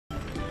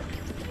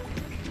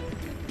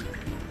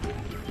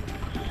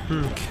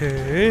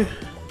Okay.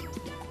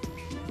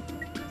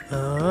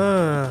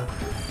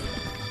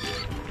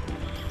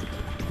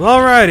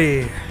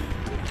 Alrighty.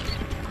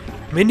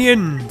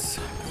 Minions,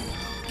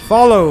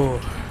 follow.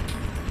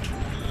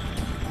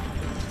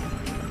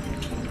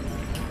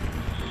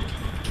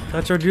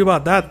 Not sure what to do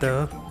about that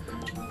though.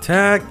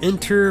 Attack,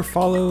 enter,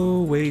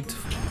 follow, wait,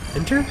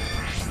 enter?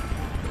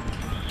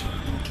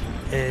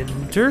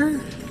 Enter?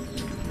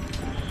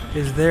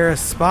 Is there a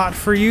spot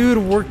for you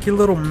to work your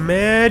little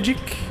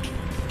magic?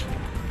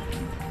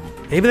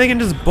 Maybe they can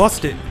just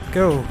bust it.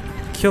 Go,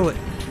 kill it.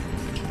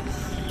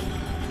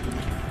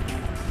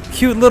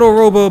 Cute little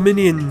robo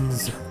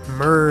minions.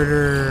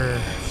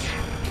 Murder.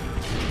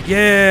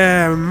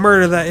 Yeah,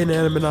 murder that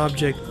inanimate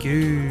object.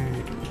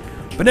 Good.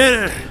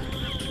 Banana.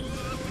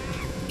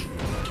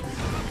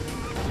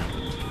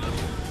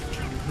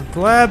 I'm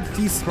glad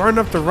he's smart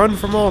enough to run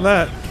from all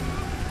that.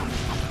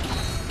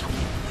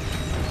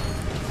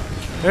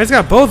 He's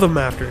got both of them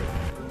after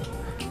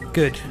it.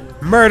 Good.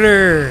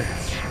 Murder.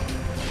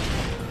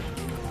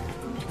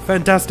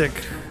 Fantastic.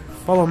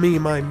 Follow me,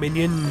 my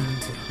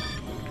minions.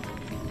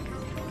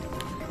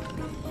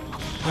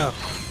 Oh.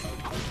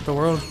 The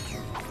world.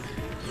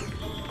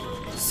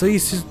 So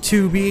used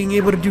to being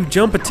able to do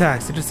jump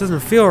attacks. It just doesn't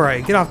feel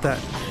right. Get off that.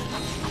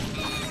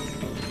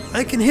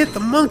 I can hit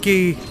the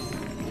monkey.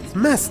 It's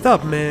messed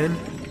up, man.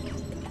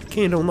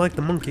 Can't don't like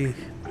the monkey.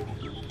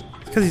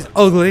 It's because he's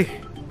ugly.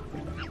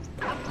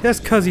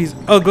 Just because he's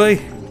ugly.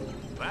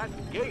 That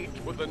gate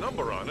with the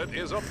number on it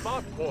is a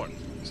bot port.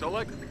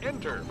 Select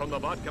Enter from the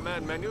bot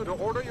command menu to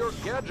order your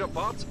gadget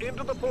bots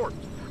into the port.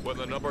 When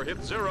the number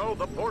hits 0,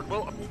 the port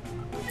will...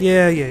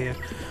 Yeah.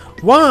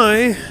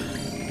 Why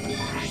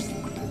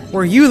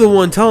were you the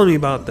one telling me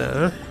about that,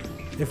 huh?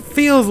 It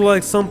feels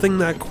like something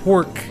that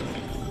Quark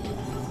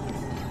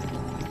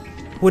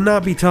would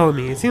not be telling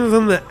me. It seems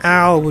something that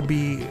Al would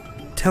be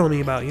telling me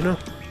about, you know?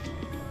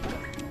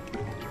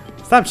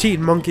 Stop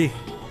cheating, monkey.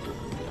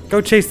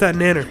 Go chase that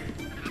nanner.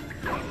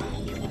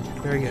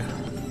 There we go.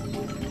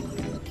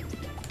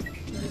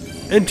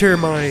 Enter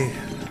my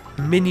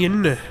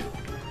minion.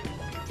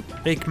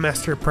 Make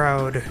master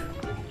proud.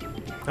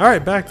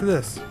 Alright, back to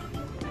this.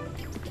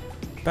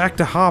 Back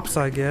to hops,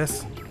 I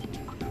guess.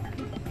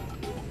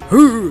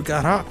 Ooh,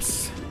 got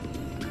hops.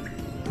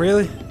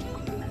 Really?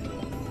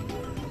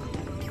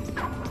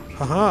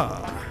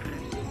 Haha.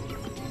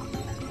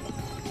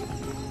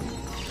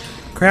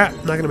 Crap,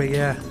 not gonna make,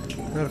 yeah.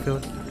 I had a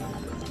feeling.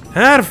 I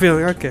had a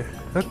feeling, okay.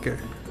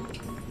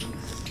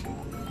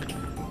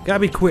 Gotta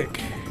be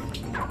quick.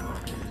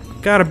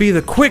 Gotta be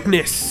the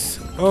quickness.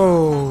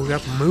 Oh,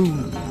 got the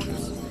moves.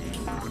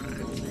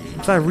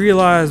 Once I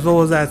realized what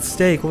was at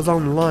stake, what was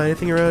on the line,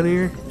 anything around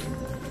here?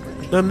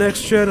 Nothing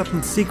extra,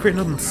 nothing secret,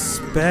 nothing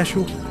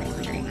special.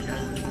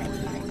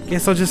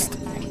 Guess I'll just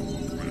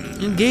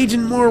engage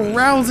in more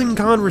rousing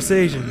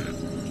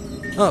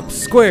conversation. Up,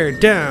 square,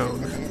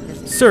 down.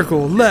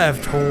 Circle,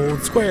 left,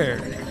 hold, square.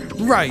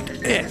 Right,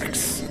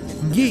 X.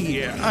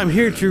 Yeah, I'm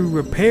here to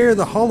repair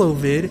the holo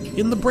vid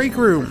in the break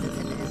room.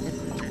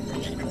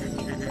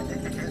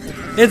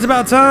 It's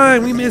about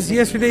time! We missed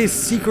yesterday's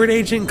Secret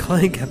Agent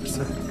Clank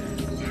episode.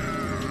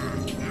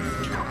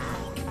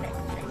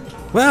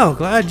 Well,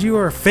 glad you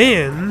are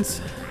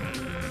fans.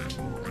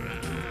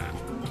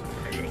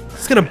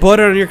 Just gonna butt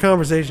on your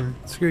conversation.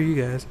 Screw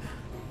you guys.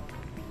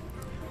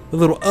 A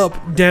little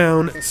up,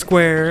 down,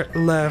 square,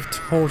 left,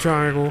 hold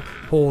triangle,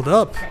 hold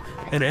up,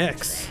 and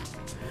X.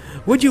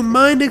 Would you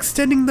mind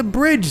extending the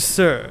bridge,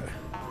 sir?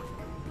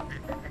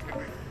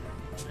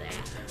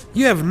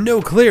 You have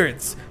no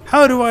clearance.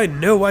 How do I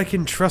know I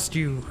can trust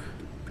you?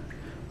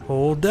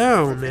 Hold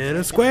down, man,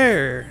 a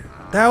square.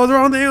 That was the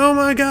wrong thing, oh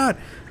my god.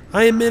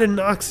 I emit a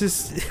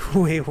noxious...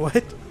 Wait,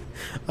 what?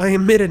 I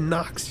emit a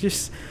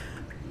noxious...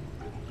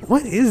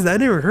 What is that? I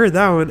never heard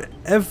that one.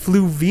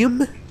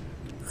 Effluvium?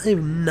 I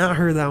have not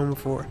heard that one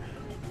before.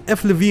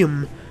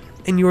 Effluvium.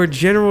 In your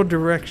general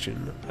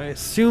direction. I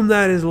assume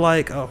that is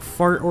like a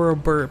fart or a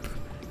burp.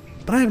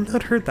 But I have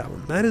not heard that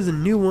one. That is a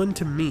new one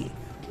to me.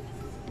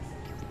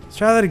 Let's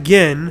try that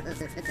again.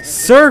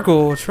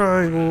 Circle,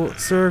 triangle,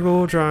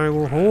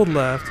 hold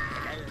left.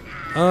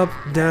 Up,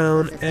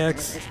 down,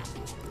 X.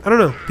 I don't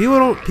know.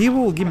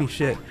 People will give me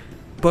shit.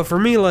 But for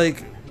me,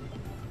 like,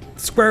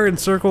 square and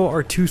circle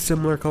are two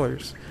similar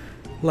colors.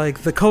 Like,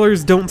 the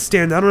colors don't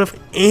stand out enough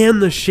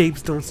and the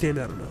shapes don't stand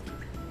out enough.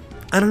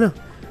 I don't know.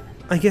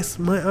 I guess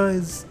my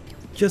eyes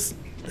just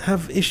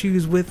have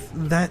issues with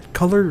that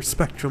color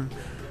spectrum.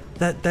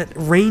 That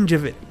range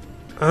of it.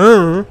 I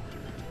don't know.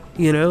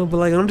 You know, but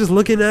like I'm just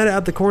looking at it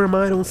out the corner of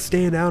my eye, don't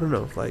stand out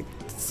enough. Like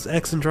it's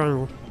X and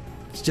triangle.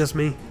 It's just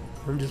me.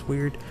 I'm just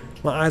weird.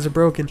 My eyes are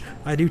broken.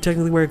 I do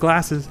technically wear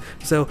glasses,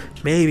 so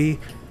maybe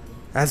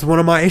that's one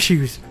of my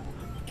issues.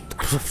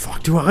 What the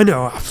fuck do I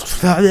know?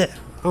 I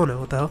don't know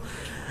what the hell.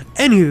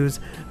 Anywho's,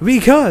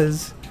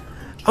 because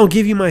I'll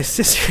give you my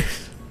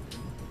sister's.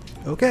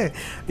 Okay,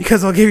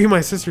 because I'll give you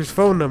my sister's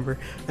phone number,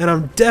 and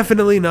I'm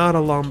definitely not a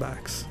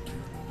Lombax.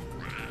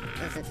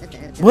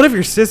 What if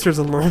your sister's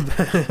a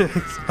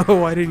Lombax? Oh,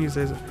 why didn't you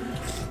say so?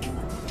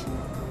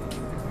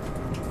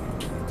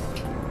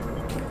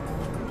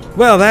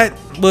 Well, that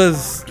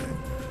was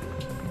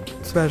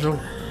special.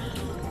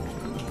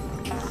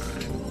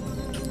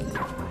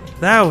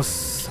 That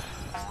was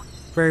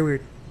very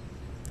weird.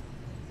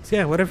 So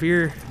yeah, what if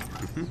you're...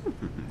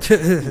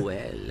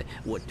 Well,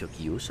 what took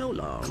you so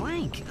long?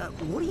 Clank,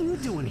 what are you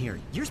doing here?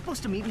 You're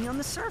supposed to meet me on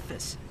the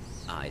surface.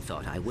 I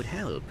thought I would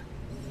help.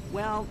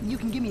 Well, you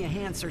can give me a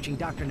hand searching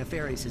Dr.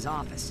 Nefarious'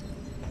 office.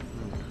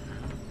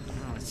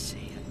 Let's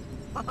see.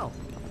 Oh,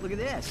 look at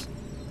this.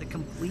 The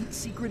complete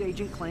Secret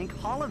Agent Clank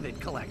Holovid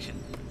collection.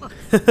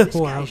 This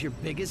Wow. guy's your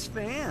biggest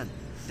fan.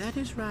 That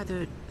is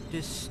rather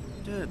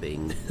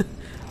disturbing.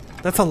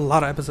 That's a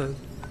lot of episodes.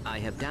 I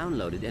have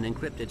downloaded an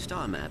encrypted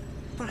star map.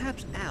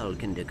 Perhaps Al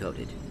can decode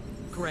it.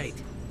 Great.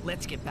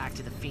 Let's get back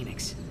to the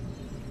Phoenix.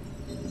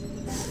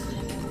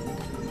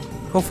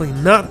 Hopefully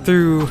not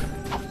through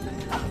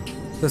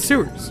the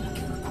sewers.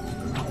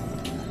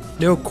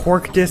 No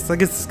Quark discs. I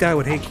guess this guy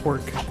would hate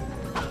Quark.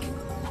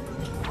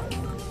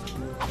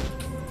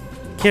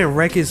 Can't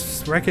wreck his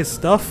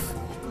stuff.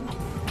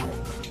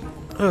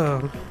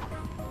 Oh.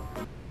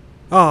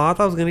 Oh, I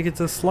thought I was gonna get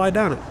to slide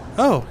down it.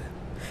 Oh,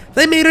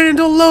 they made it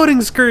into a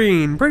loading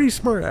screen. Pretty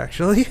smart,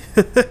 actually.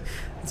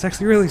 It's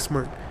actually really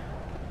smart.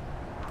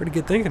 Pretty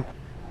good thinking.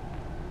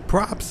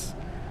 Props.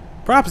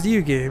 Props to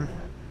you, game.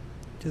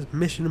 Just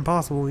Mission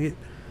Impossible.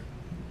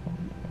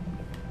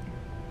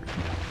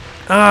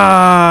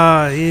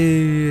 Ah,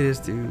 yes,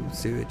 dude.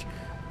 Sewage.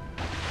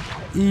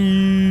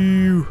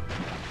 Ew.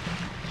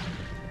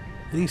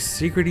 Any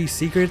secrety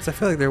secrets? I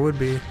feel like there would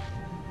be.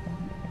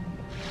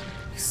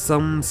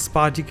 Some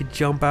spot you could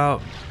jump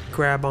out,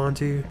 grab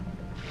onto.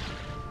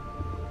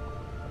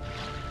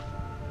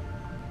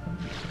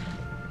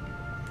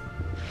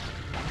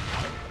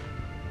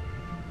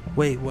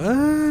 Wait,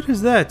 what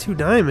is that? 2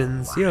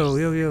 diamonds. Yo,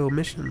 yo, yo,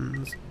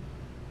 missions.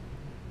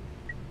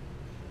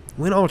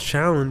 Win all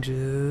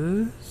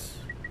challenges.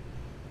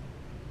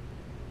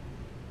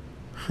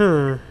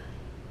 Huh.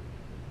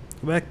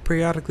 Go back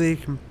periodically,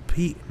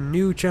 compete in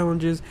new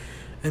challenges,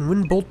 and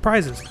win bold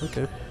prizes.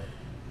 Okay.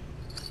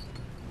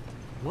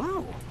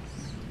 Whoa.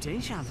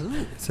 Deja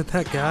vu. Is it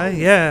that guy?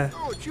 Yeah.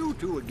 Oh, it's you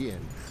two again.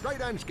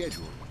 Right on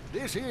schedule.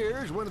 This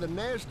here is one of the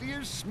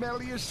nastiest,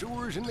 smelliest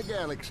sewers in the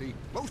galaxy.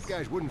 Most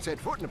guys wouldn't set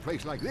foot in a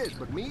place like this,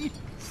 but me?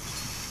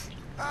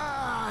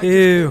 Ah, I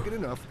Ew. just can't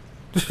get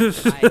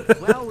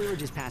enough. Well, we were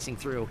just passing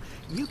through.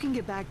 You can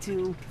get back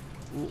to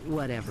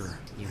whatever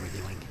you were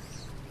doing.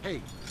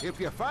 Hey, if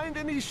you find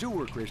any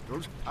sewer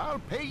crystals, I'll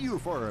pay you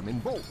for them in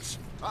bolts.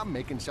 I'm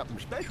making something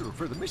special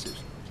for the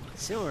missus.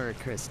 Sewer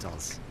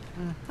crystals.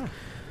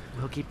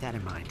 We'll keep that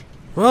in mind.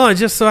 Well, I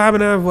just so happen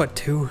to have, what,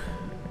 2?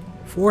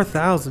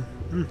 4,000.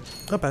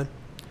 Not bad.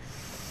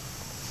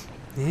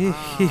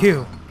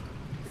 Ew.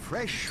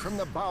 Fresh from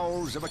the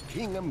bowels of a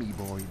king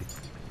amoeboid.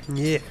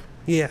 Yeah.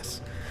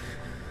 Yes.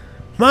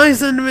 My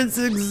sentiments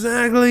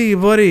exactly,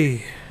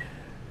 buddy.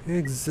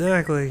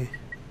 Exactly.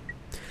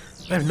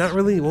 I've not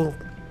really, well,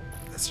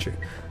 that's true.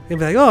 They'd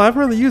be like, oh, I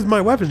haven't really used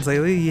my weapons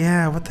lately.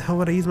 Yeah, what the hell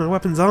would I use my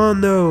weapons on,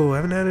 though? I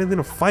haven't had anything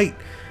to fight.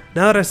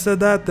 Now that I said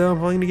that, though, I'm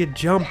probably gonna get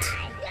jumped.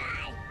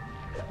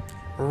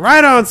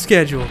 Right on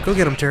schedule. Go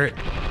get him, turret.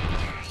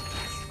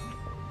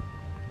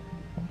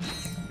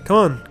 Come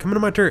on, come into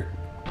my turret.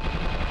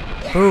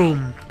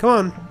 Boom. Come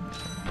on.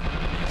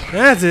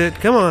 That's it.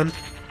 Come on.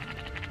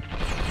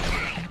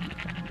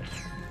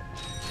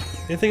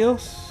 Anything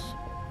else?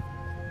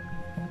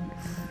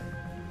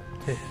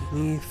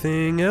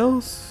 Anything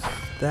else?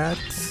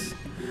 That's...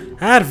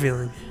 I had a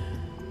feeling.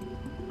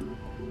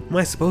 Am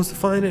I supposed to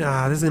find it?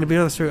 Ah, this is gonna be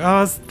another story.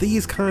 Oh, it's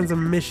these kinds of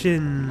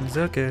missions.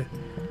 Okay.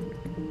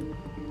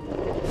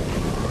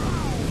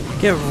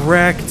 Get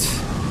wrecked.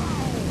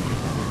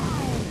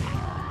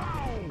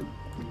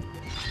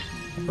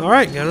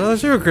 Alright, got another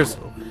sewer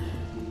crystal.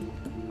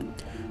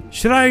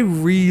 Should I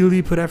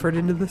really put effort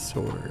into this,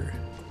 or...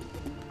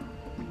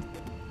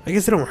 I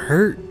guess it don't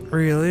hurt,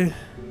 really.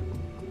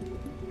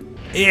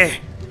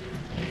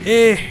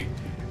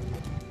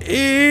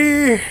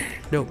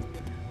 Nope.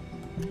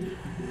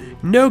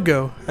 No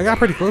go. I got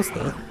pretty close,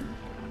 though.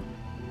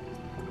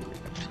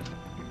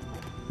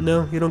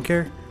 No, you don't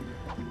care?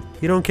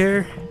 You don't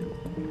care?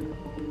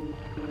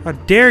 How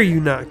dare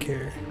you not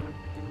care?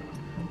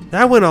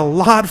 That went a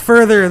lot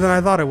further than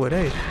I thought it would.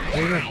 Hey,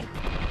 there you go.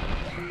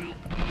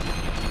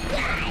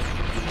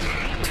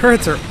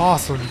 Turrets are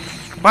awesome.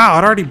 Wow,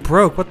 it already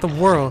broke. What the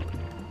world?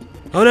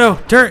 Oh no,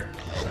 turret!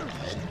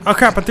 Oh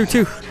crap, I threw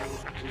 2.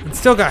 And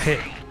still got hit.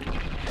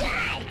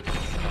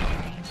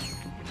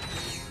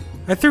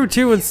 I threw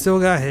 2 and still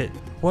got hit.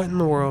 What in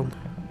the world?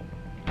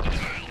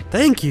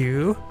 Thank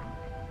you.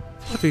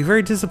 I'd be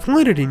very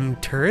disappointed in you,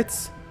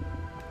 turrets.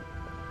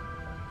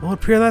 Well, it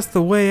appears that's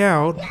the way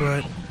out,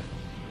 but...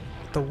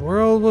 What the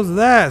world was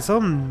that?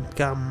 Someone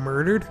got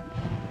murdered.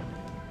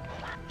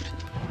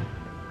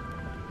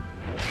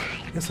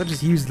 Guess I'll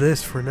just use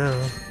this for now.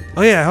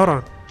 Oh yeah, hold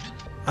on.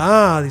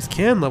 Ah, these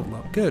can level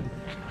up. Good.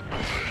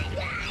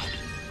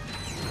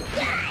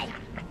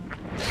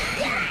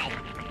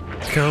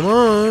 Come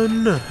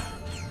on. How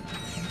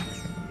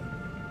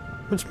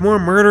much more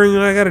murdering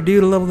do I gotta do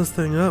to level this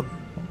thing up?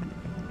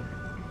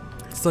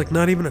 It's like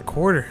not even a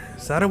quarter.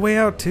 Is that a way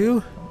out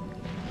too?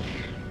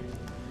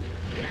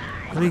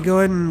 Let me go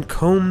ahead and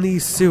comb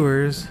these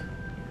sewers.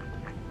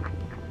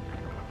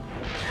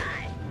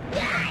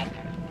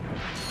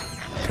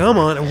 Come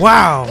on.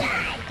 Wow.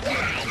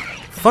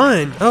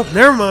 Fine. Oh,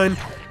 never mind.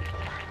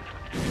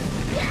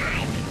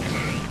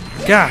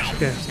 Gosh,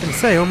 okay, I was gonna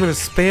say I'm gonna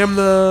spam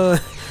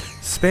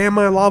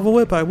my lava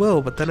whip. I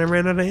will, but then I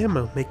ran out of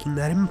ammo, making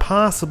that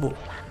impossible.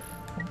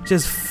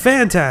 Just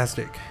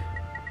fantastic.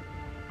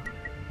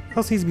 What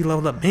else needs to be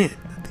leveled up? Man,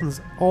 that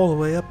thing's all the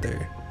way up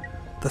there.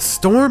 The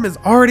storm is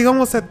already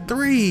almost at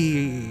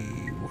 3.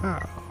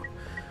 Wow.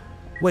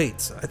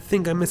 Wait, I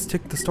think I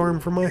mistook the storm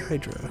for my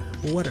Hydra.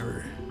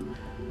 Whatever.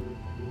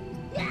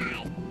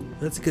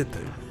 That's a good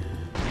thing.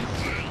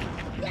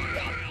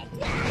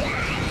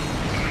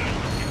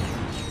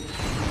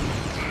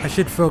 I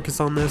should focus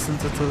on this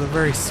since it's a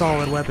very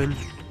solid weapon.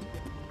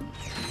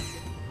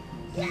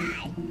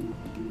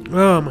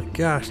 Oh my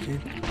gosh,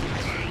 dude.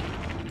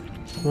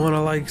 I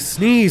wanna like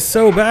sneeze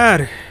so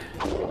bad.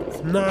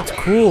 It's not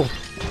cool.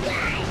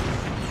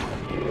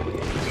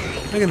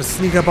 They're gonna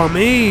sneak up on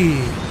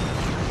me.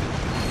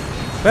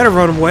 Better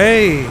run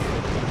away.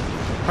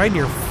 Right in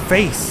your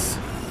face.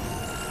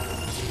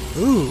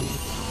 Ooh.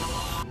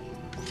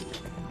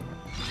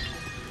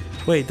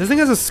 Wait, this thing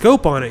has a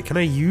scope on it. Can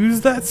I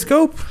use that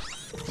scope?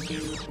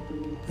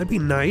 That'd be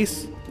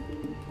nice.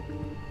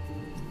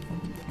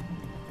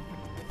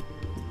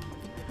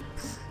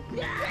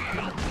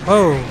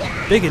 Oh,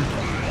 biggin.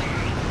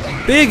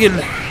 Biggin!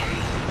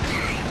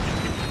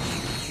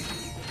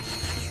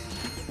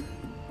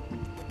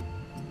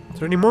 Is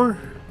there any more?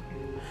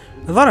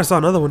 I thought I saw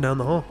another one down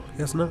the hall.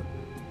 Guess not.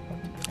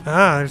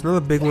 Ah, there's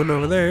another big one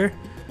over there.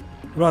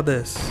 What about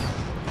this?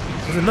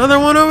 There's another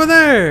one over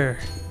there!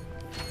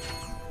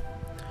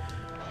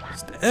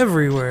 Just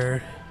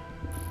everywhere.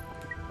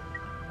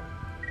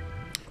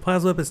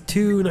 Plasma whip is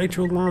 2,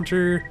 nitro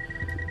launcher.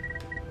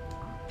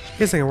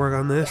 Guess I can work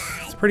on this.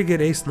 It's a pretty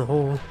good ace in the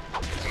hole.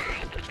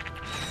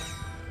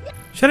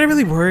 Should I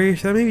really worry?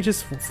 Should I maybe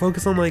just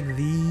focus on like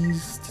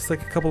these? Just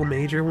like a couple of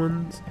major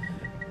ones?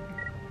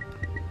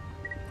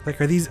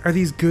 Like are these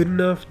good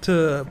enough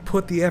to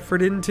put the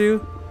effort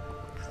into?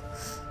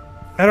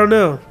 I don't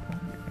know.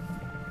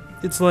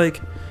 It's like,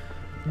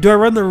 do I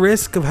run the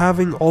risk of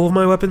having all of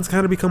my weapons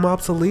kind of become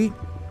obsolete?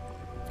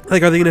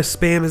 Like, are they going to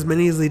spam as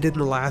many as they did in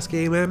the last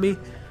game at me?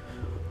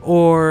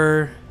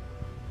 Or,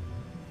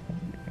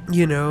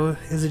 you know,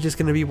 is it just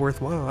going to be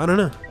worthwhile? I don't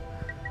know.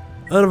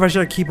 I don't know if I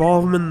should keep all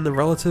of them in the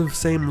relative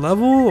same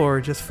level or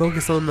just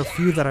focus on the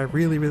few that I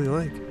really, really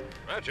like.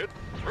 Ratchet,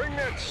 bring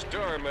that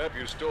star map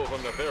you stole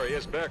from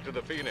Nefarious back to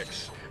the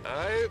Phoenix.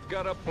 I've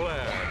got a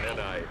plan, and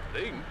I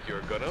think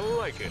you're gonna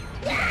like it.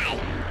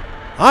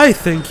 I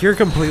think you're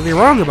completely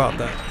wrong about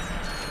that.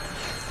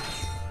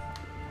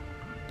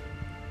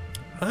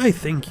 I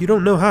think you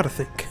don't know how to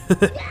think.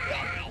 Is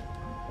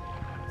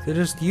it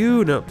just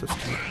you? Nope,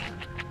 just you.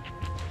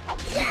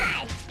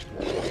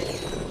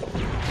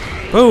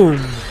 Boom!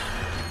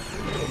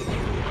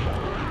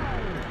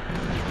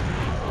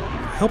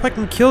 I hope I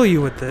can kill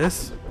you with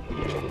this.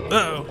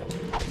 Uh-oh.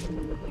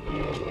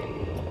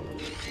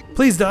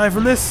 Please die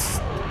from this.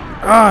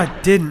 Ah,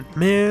 it didn't,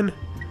 man.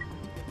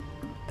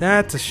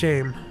 That's a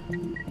shame.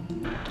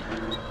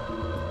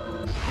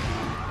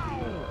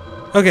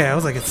 Okay, I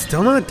was like, it's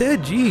still not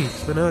dead,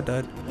 jeez. But no, it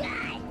died.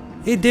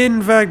 It did,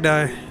 in fact,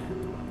 die.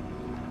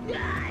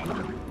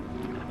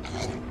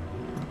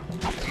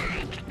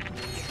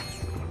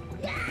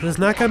 It's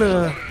not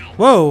gonna...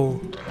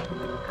 Whoa!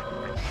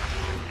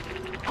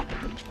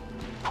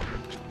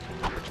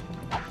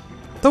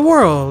 The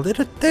world!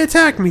 They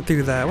attacked me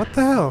through that. What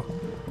the hell?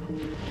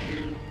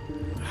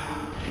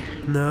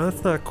 No,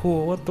 that's not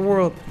cool. What the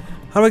world?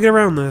 How do I get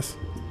around this?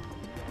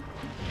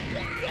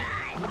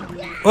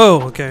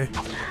 Oh, okay.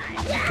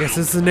 Guess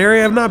this is an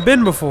area I've not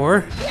been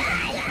before.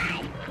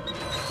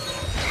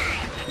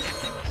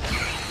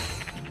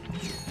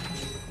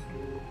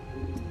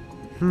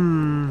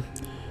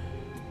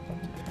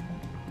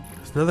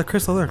 There's another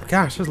crystal there.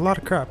 Gosh, there's a lot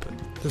of crap.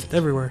 Just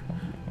everywhere.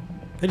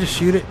 I just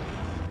shoot it.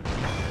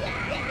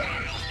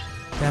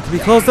 You have to be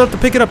close enough to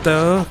pick it up,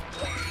 though.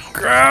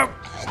 Crap!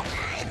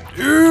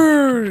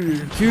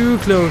 Too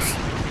close.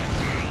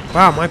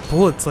 Wow, my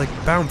bullets like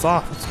bounce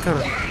off. It's kind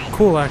of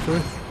cool,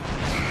 actually.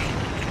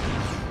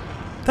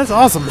 That's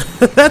awesome.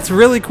 That's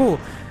really cool.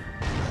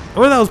 I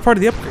wonder if that was part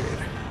of the upgrade.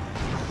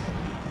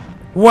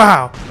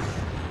 Wow.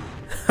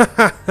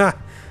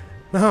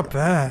 Not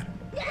bad.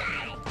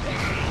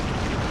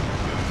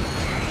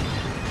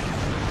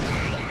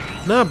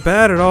 Not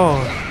bad at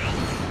all.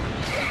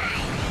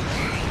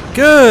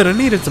 Good, I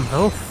needed some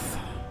health.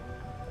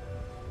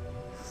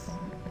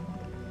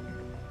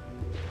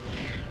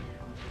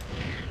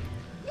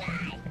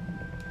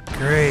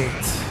 Great.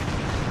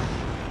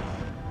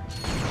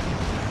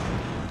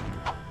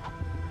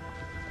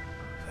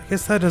 I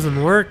guess that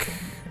doesn't work.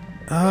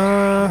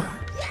 There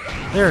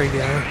we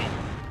go.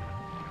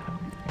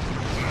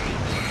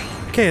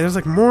 Okay, there's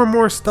like more and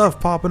more stuff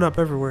popping up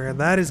everywhere.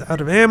 That is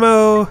out of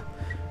ammo.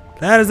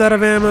 That is out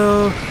of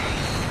ammo.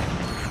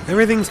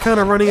 Everything's kind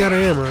of running out of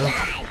ammo.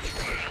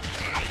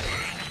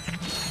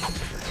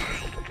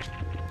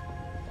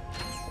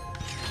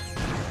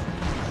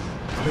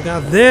 We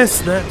got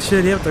this. That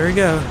shit. Yep, there we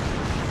go.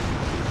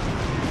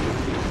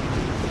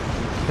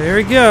 There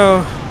we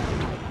go.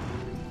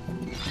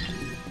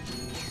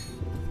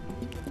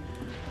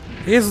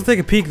 I guess we'll take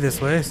a peek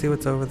this way, see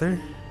what's over there.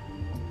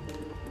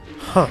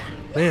 Huh,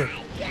 man.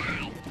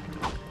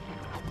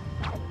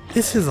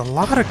 This is a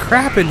lot of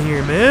crap in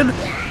here, man.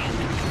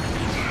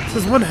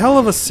 This is one hell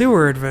of a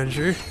sewer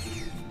adventure.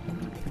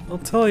 I'll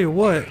tell you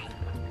what.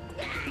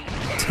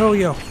 Tell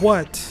you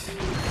what.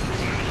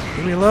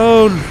 Leave me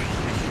alone.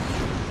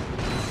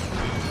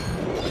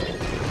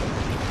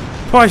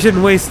 Probably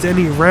shouldn't waste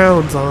any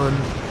rounds on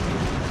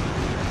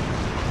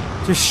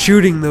just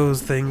shooting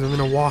those things. I'm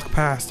gonna walk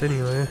past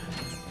anyway.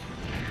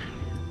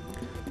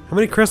 How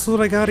many crystals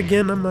did I got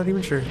again? I'm not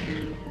even sure.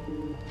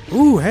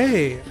 Ooh,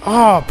 hey.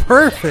 Oh,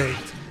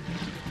 perfect.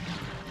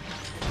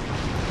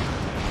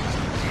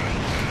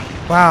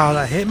 Wow,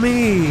 that hit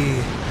me.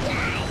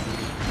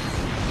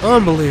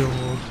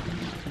 Unbelievable.